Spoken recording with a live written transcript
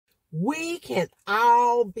We can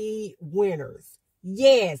all be winners.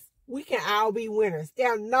 Yes, we can all be winners.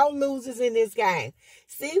 There are no losers in this game.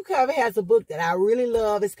 Steve Covey has a book that I really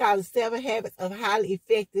love. It's called The 7 Habits of Highly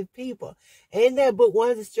Effective People. And in that book,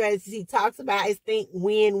 one of the strategies he talks about is think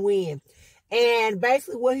win-win. And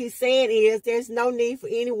basically what he's saying is there's no need for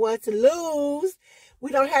anyone to lose.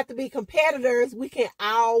 We don't have to be competitors. We can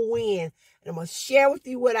all win. And I'm going to share with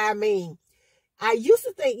you what I mean. I used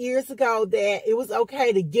to think years ago that it was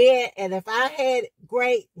okay to get, and if I had it,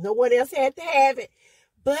 great, no one else had to have it.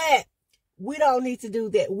 But we don't need to do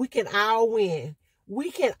that. We can all win. We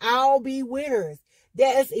can all be winners.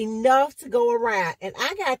 There is enough to go around. And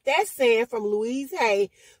I got that saying from Louise Hay,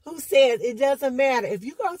 who says it doesn't matter. If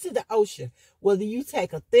you go to the ocean, whether you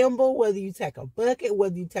take a thimble, whether you take a bucket,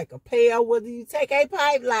 whether you take a pail, whether you take a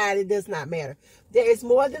pipeline, it does not matter. There is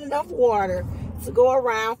more than enough water to go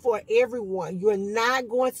around for everyone. You're not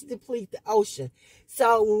going to deplete the ocean.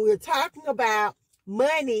 So when we're talking about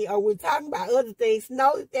money or we're talking about other things,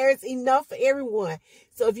 know that there is enough for everyone.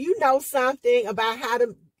 So if you know something about how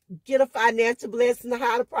to get a financial blessing,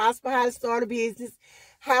 how to prosper, how to start a business,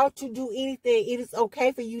 how to do anything, it is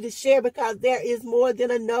okay for you to share because there is more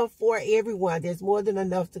than enough for everyone. There's more than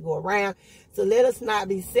enough to go around. So let us not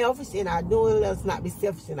be selfish in our doing. Let us not be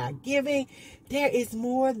selfish in our giving. There is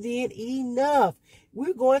more than enough.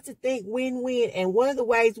 We're going to think win-win. And one of the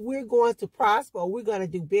ways we're going to prosper, we're going to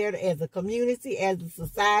do better as a community, as a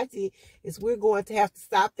society, is we're going to have to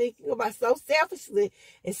stop thinking about so selfishly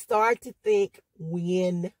and start to think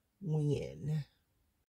win-win.